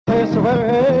face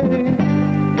away,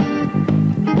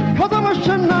 'cause I'm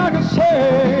wishing I could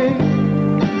say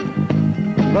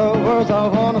the words I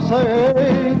wanna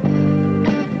say.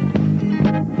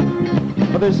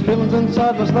 But these feelings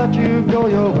inside must let you go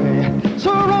your way.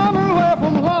 So run away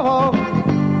from love.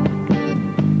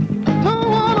 Don't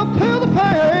wanna feel the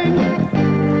pain.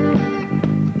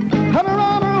 And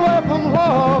run away from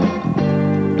love.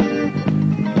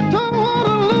 Don't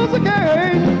wanna lose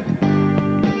again.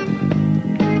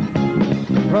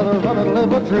 Rather run and live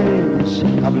with dreams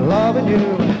of loving you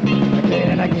again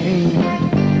and again.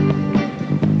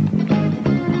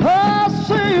 I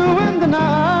see you in the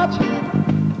night,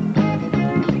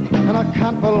 and I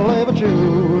can't believe it's you.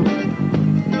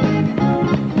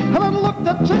 And I looked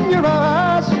at in your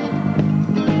eyes,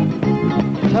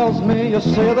 tells me you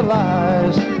see the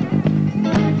lies.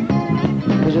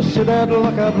 'Cause you see that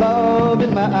look of love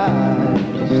in my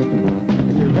eyes.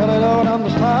 And you really don't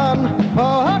understand.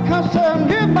 Oh, I can't stand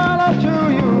give my life to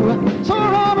you. So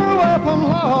run away from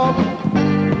love.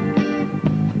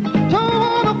 Don't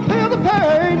wanna feel the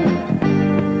pain.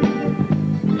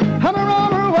 And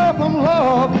run away from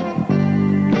love.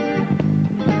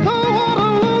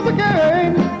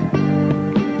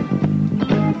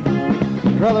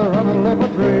 Rather run and live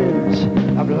with dreams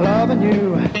of loving you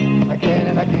again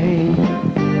and again.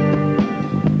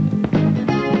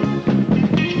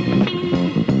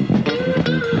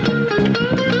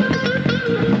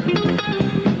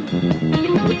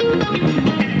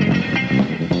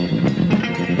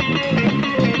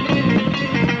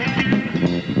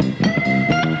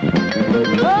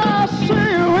 I see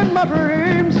you in my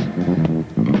dreams,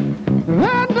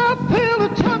 and I feel the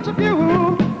touch of you.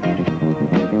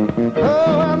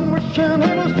 Oh, I'm wishing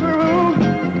it was true,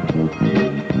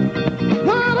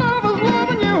 that I was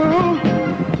loving you.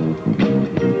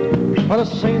 But it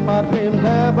seemed my dream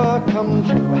never come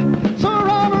true. So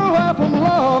run away from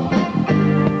love.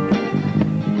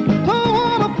 Don't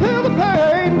wanna feel the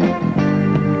pain.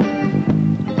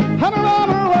 And run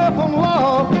away from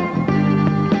love.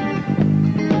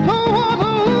 Don't wanna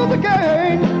lose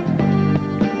again.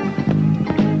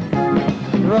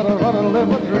 Rather run and live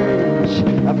with dreams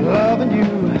of loving you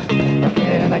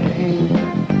again and again.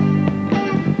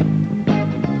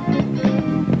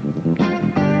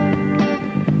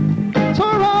 So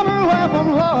run away from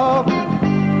love.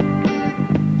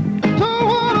 Don't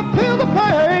wanna feel the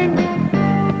pain.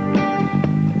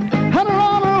 And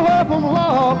run away from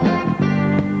love.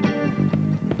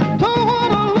 Don't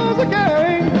wanna lose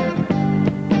again.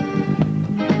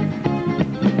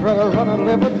 Rather run and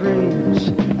live with dreams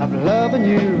of loving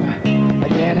you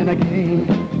again and again.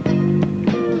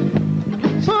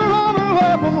 So run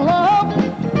away from love.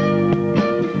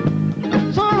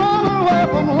 So run away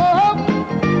from love.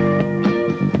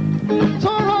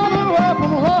 So run away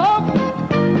from love.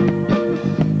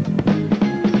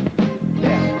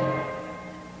 Yeah.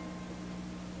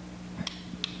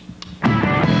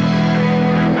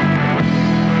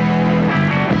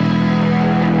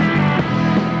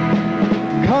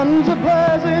 Guns are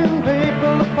blazing,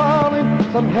 people are falling,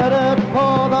 some headed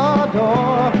for the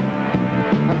door.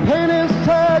 And pain is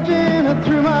surging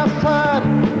through my side,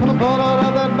 and I'm born out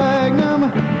of that Magnum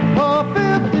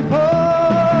 454.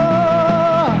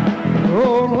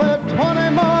 Only 20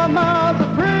 more miles of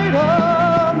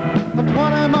freedom, and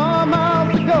 20 more miles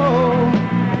to go,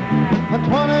 and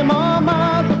 20 more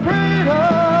miles of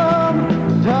freedom,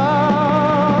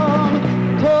 down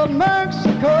to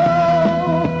Mexico.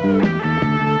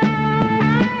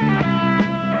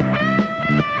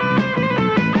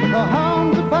 The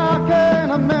hounds are barking,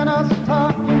 a menace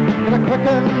talking, and a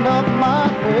quickened up my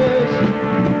pace.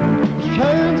 The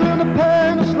chains and the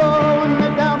pain are slowing me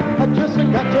down. I just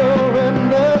got to win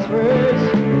this race.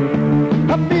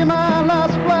 I'll be my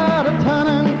last flight, a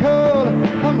turning cold.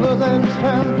 I'm losing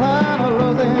strength and I'm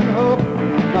losing hope.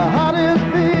 My heart is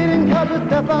beating, 'cause it's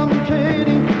death I'm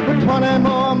cheating. With 20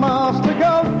 more miles to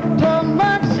go to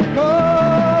Mexico.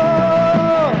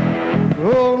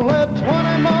 Only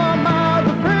 20 more miles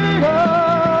of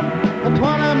freedom, and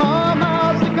 20 more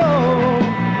miles to go,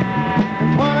 and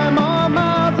 20 more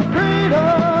miles of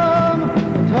freedom,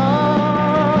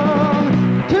 down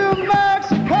to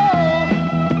Mexico.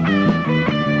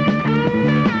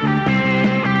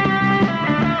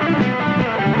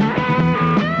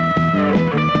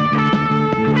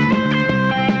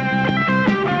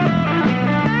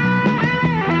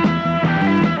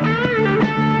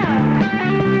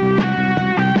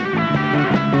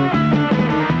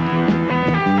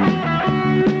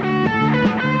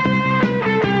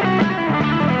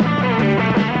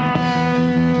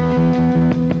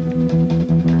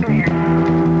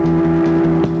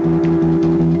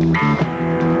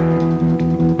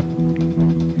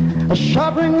 A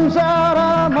shot rings out,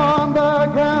 I'm on the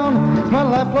ground. My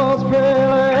life falls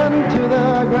freely into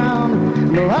the ground.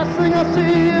 And the last thing I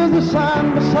see is the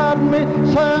sign beside me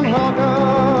saying,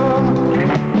 welcome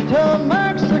to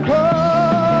Mexico.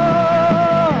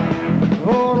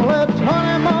 Only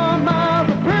 20 more miles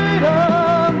of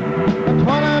freedom, and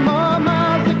 20 more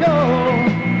miles to go.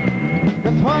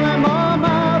 The 20 more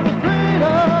miles of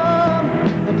freedom,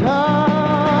 the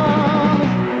time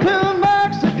to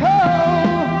Mexico.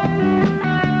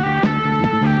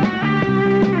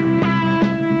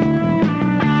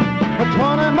 The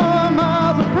 20 more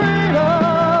miles of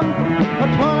freedom, the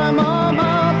 20 more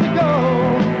miles to go.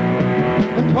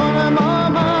 The 20 more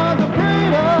miles of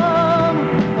freedom,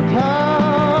 the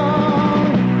time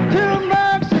to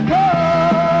Mexico,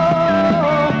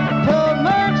 to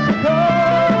Mexico,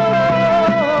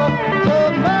 to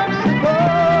Mexico,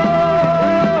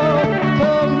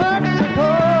 to Mexico,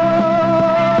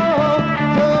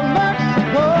 to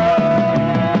Mexico.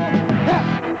 Yeah.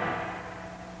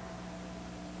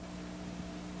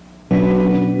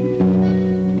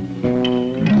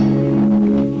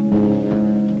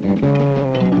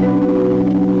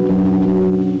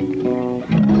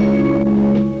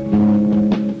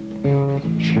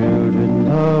 Children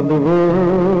of the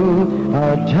world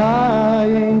are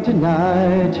dying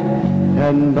tonight,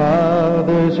 and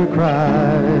others will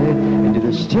cry into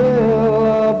the still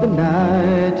of the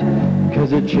night, 'cause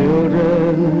the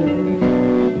children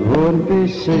won't be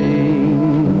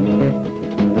seen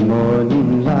the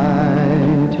morning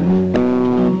light.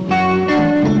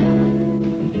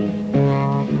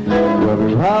 Well, we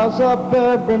rise up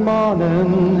every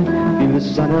morning, feel the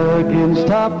sun against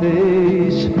our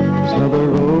face, smell the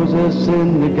roses in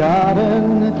the garden,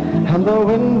 and the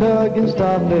wind against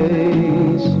our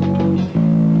face.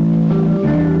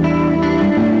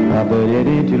 But it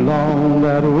ain't too long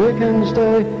that we can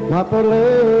stay, not for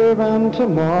living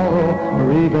tomorrow or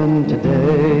even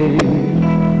today.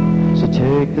 So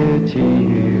take the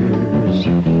tears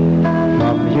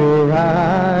from your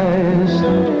eyes,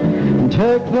 and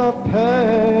take the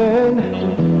pain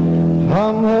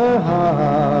from their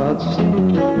hearts,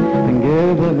 and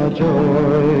give them a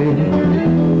joy,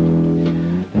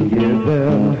 and give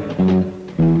them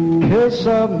a kiss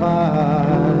of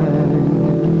mine.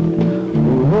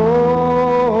 Oh,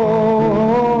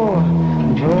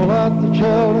 don't let the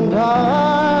children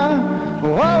die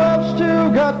while I've still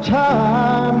got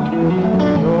time.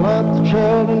 Don't let the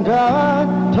children die,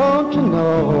 don't you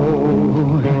know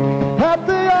that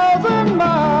the yours and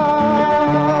mine.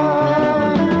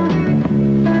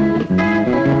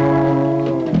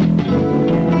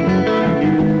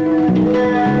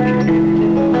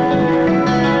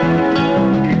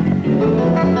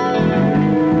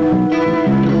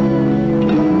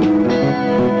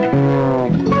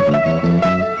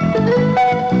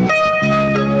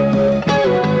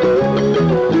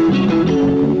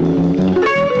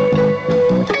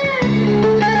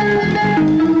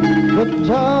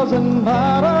 Doesn't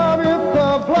matter if the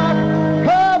black,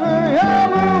 color,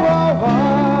 yellow or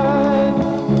white.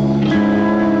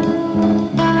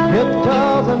 It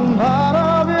doesn't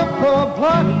matter if the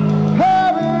black,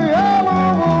 color, yellow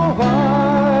or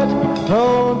white.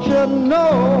 Don't you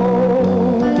know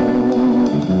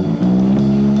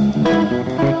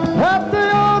that the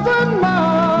yours and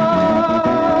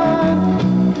mine,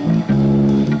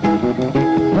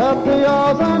 that the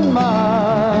yours and mine,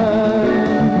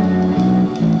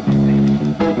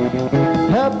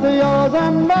 that the yours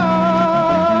and mine,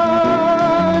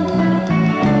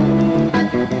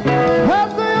 that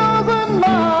the yours and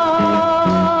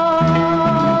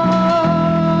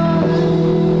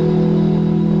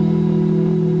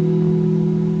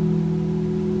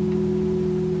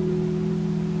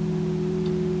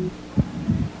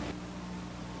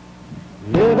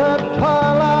Near the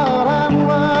twilight and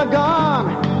we're gone,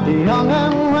 young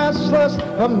and restless,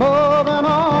 we're moving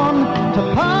on to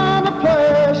find a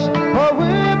place where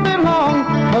we belong.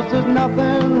 'Cause there's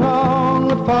nothing wrong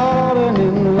with falling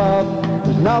in love.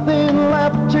 There's nothing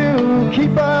left to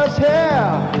keep us here.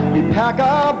 We pack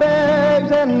our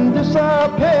bags and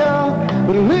disappear.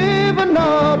 We leave a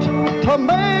note to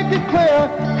make it clear.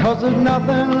 'Cause there's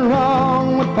nothing wrong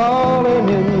with falling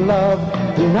in love.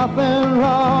 There's nothing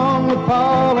wrong with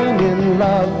falling in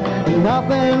love. There's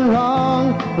nothing wrong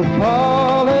with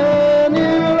falling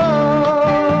in love.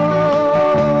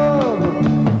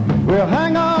 We'll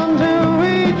hang on to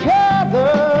each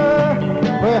other.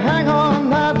 We'll hang on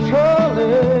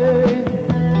naturally.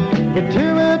 We do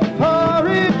it for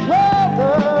each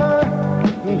other,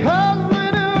 'cause we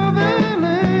do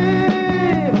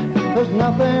believe there's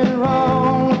nothing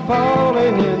wrong with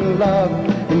falling in love.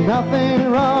 There's nothing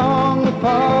wrong with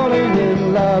falling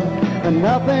love, and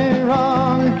nothing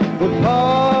wrong with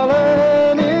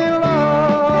falling in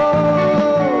love.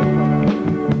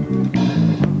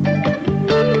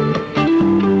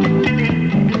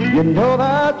 You know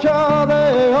that you're the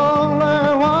only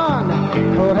one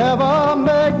could ever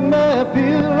make me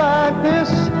feel like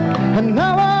this, and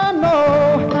now I know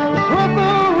it's worth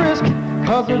the risk,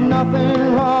 'cause there's nothing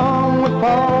wrong with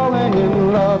falling in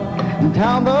love.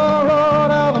 Down the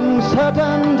road of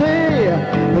uncertainty,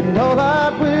 we know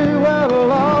that we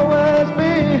will always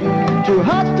be two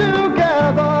hearts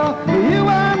together, you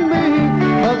and me,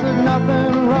 'cause there's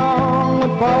nothing wrong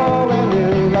with falling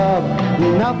in love,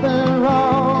 nothing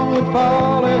wrong with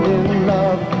falling in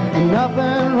love,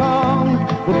 nothing wrong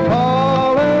with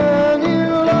falling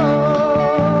in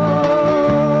love.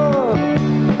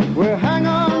 We hang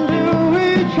on to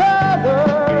each other,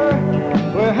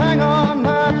 we hang on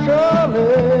naturally,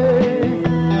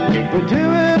 we do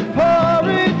it for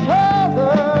each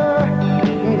other,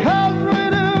 'cause we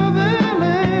do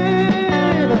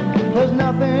believe there's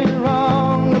nothing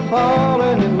wrong with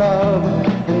falling in love,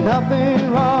 nothing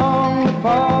wrong with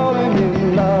falling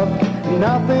in love,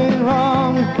 nothing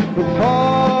wrong with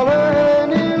falling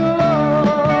in love.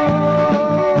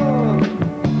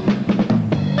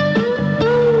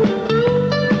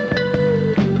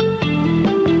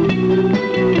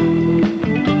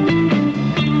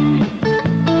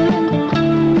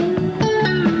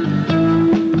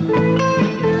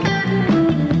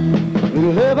 We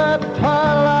live at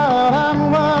twilight and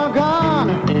we're gone,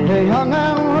 young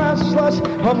and restless,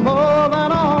 for more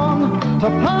than on to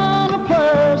find a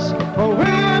place where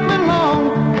we belong,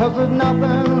 'cause there's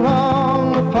nothing wrong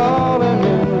with falling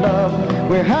in love.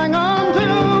 We hang on to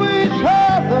each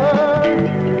other,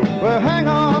 we hang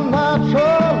on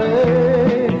naturally,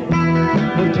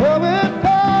 we do it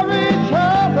for each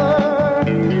other,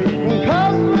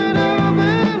 'cause we do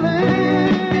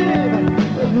believe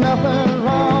there's nothing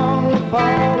wrong with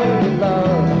falling in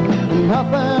love,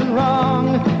 nothing wrong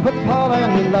with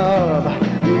falling in love,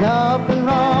 nothing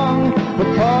wrong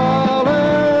with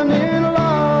falling in love.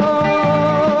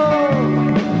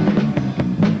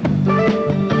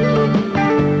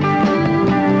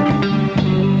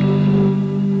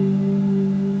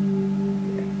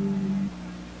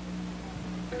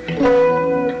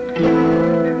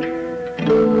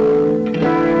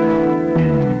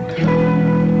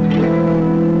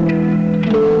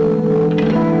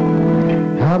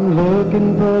 I'm looking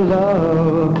for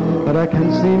love, but I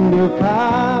can't seem to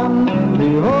find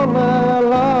the only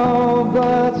love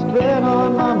that's been on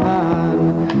my mind.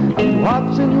 I'm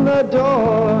watching the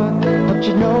door, but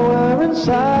you know we're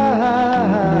inside.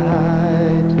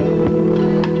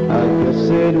 I guess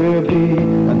it will be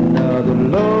another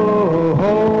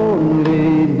lonely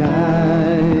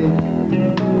night.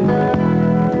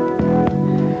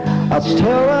 I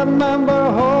still remember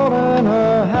holding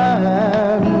her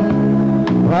hand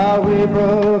while we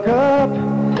broke up.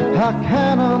 I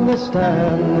can't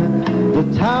understand the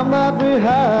time that we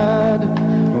had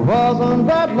wasn't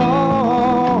that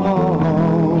long.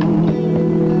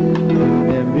 The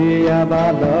memory of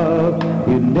our love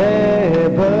will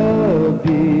never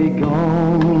be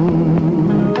gone.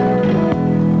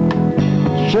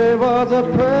 She was the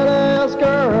prettiest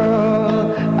girl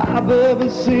I've ever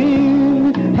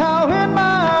seen. How in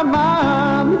my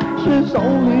mind she's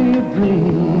only a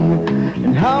dream,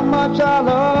 and how much I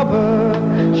love her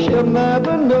she'll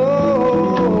never know.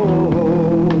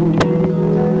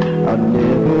 I'll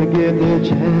never get the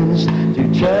chance to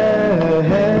tell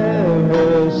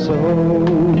her so.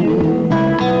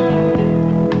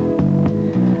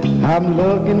 I'm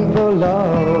looking for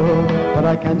love, but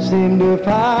I can't seem to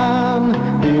find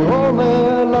the only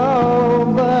love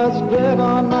that's been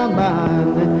on my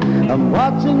mind. I'm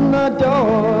watching the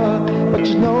door, but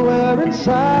she's nowhere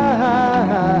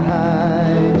inside.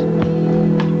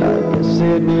 I guess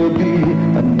it will be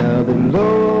another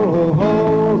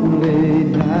lonely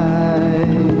night.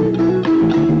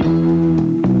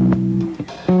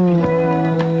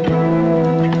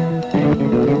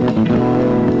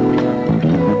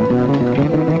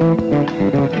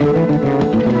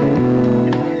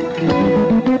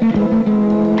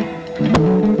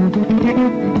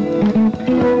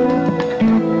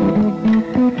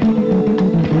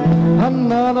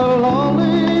 Another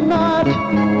lonely night,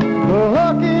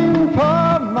 looking for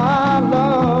my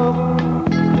love.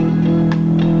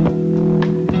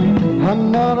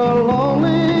 Another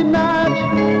lonely night,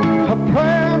 a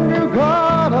praying to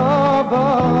God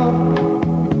above.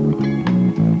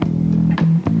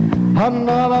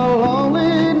 Another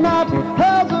lonely night,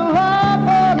 has a light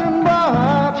burning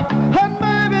bright, and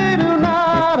maybe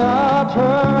tonight I'll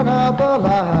turn out the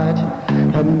light.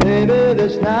 Maybe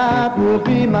this night will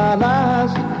be my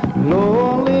last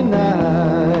lonely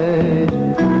night.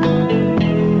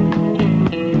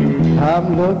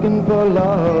 I'm looking for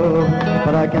love,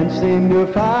 but I can't seem to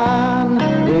find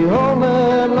the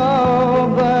only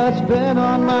love that's been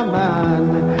on my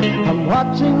mind. I'm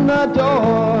watching the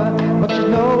door, but she's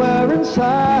nowhere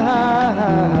inside.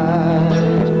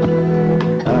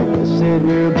 I guess it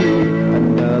will be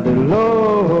another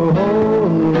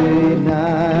lonely night.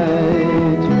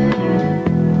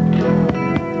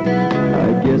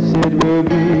 I guess it will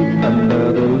be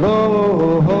another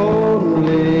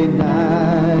lonely night.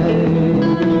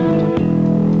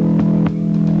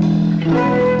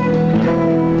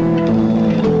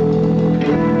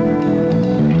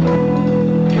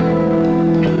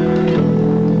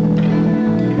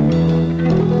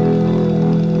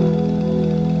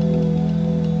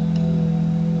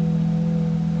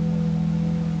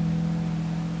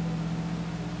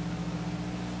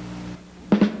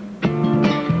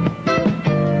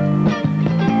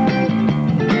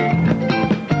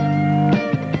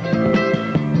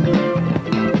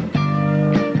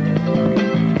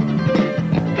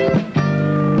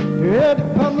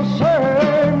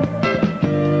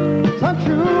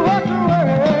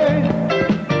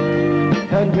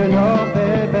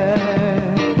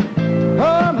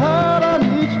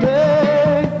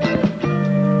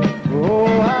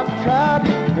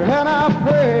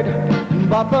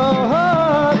 But the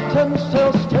hurting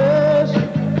still stays,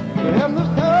 and there's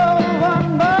no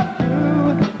one but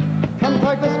you can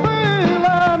take this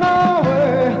feeling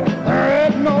away. There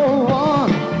ain't no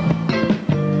one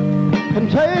can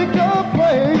take your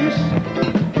place,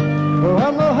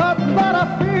 and the hurt that I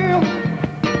feel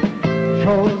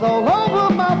shows all over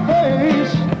my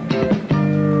face.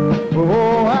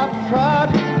 Oh, I've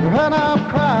tried and I've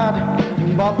cried,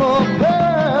 but the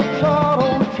picture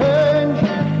don't change.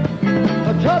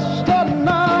 Just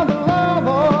another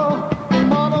lover,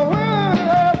 mother with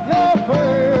your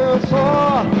face.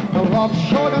 Oh, love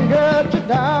sure can get you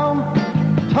down,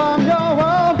 turn your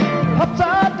world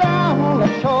upside down.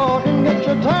 Love sure can get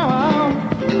you down,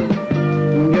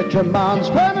 get your mind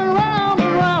spinning round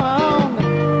and round.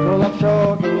 Love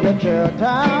sure can get you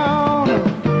down,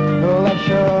 love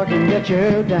sure can get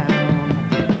you down.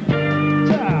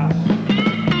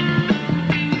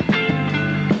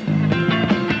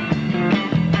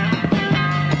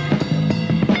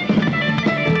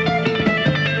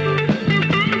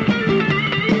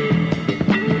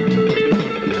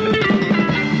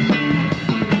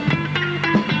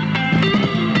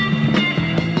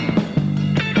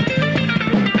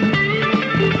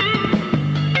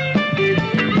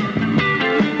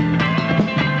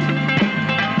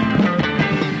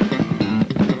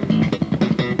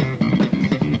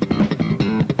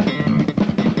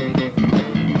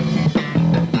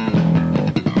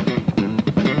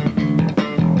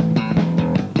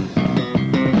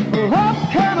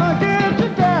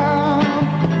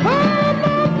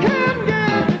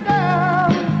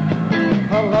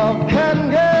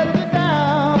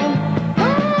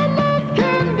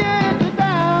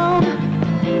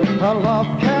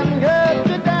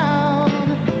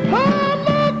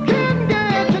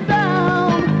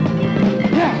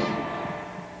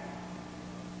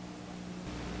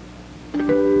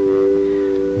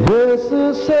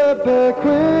 Mississippi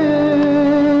Queen,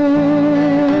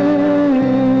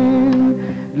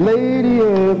 lady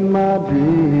of my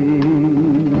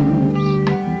dreams.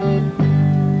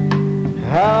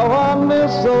 How I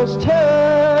miss those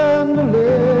tender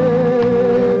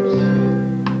lips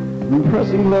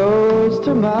pressing close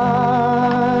to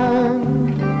mine,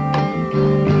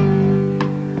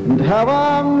 and how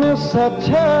I miss that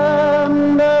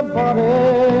tender body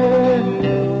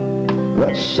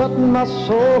that's setting my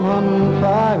soul on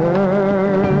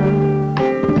fire.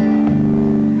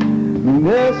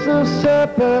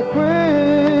 Mississippi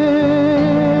Queen,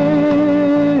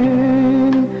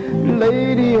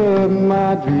 lady of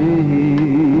my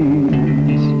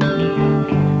dreams,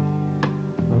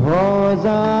 always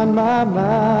on my mind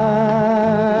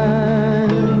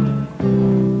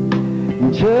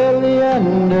until the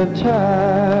end of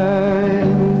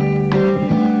time.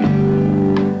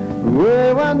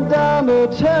 We went down to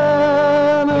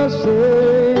Tennessee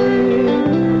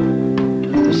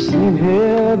to see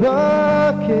here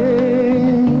the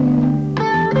King,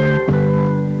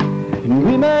 and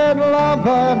we made love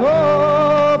by an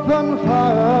open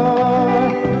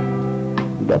fire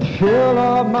that filled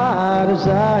all my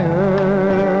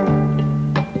desire.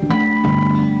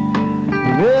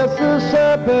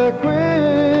 Mississippi Queen,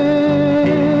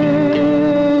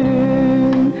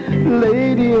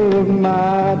 lady of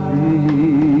my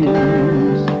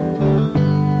dreams,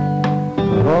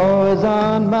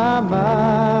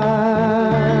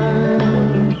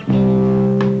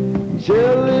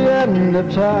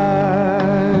 of time.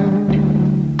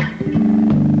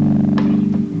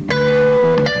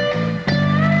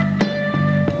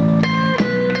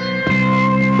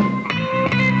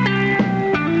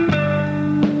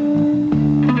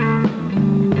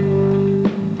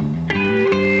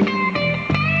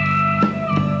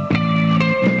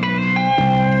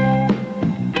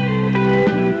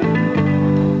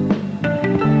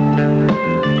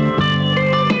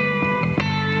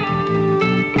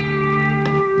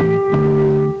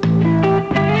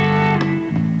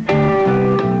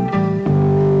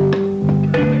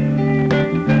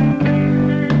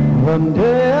 One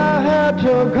day I had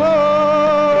to go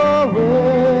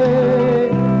away.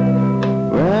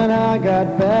 When I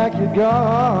got back, you'd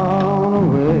gone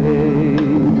away.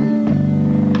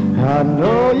 I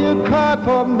know you cried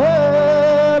for me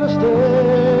to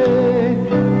stay.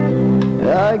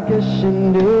 I guess you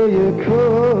knew you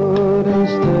couldn't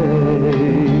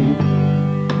stay.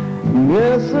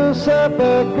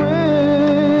 Mississippi Queen,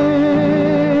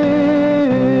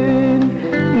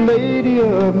 lady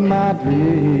of my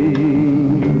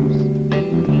dreams,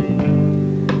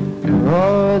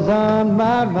 always on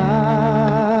my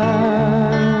mind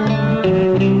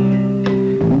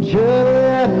until the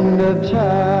end of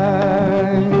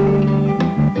time.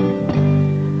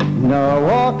 Now I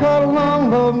walk along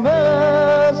the Mississippi,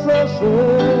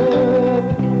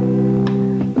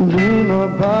 dream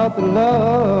about the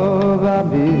love I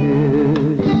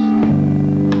miss,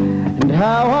 and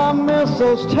how I miss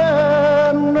those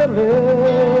tender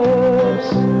lips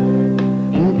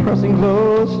pressing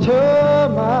close to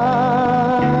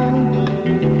mine,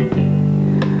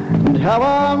 and how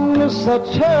I miss that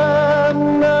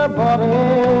tender body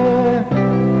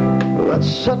that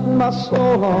set my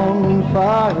soul on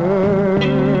fire.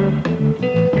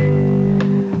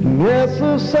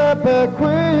 Mississippi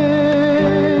Queen,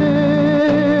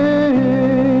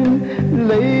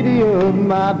 lady of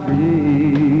my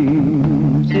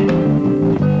dreams,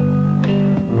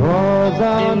 was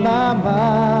on my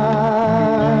mind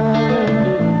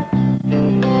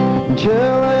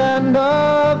till the end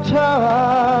of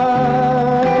time.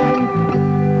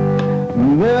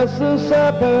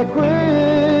 Mississippi Queen,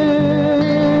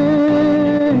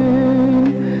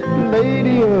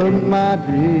 lady of my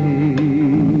dreams.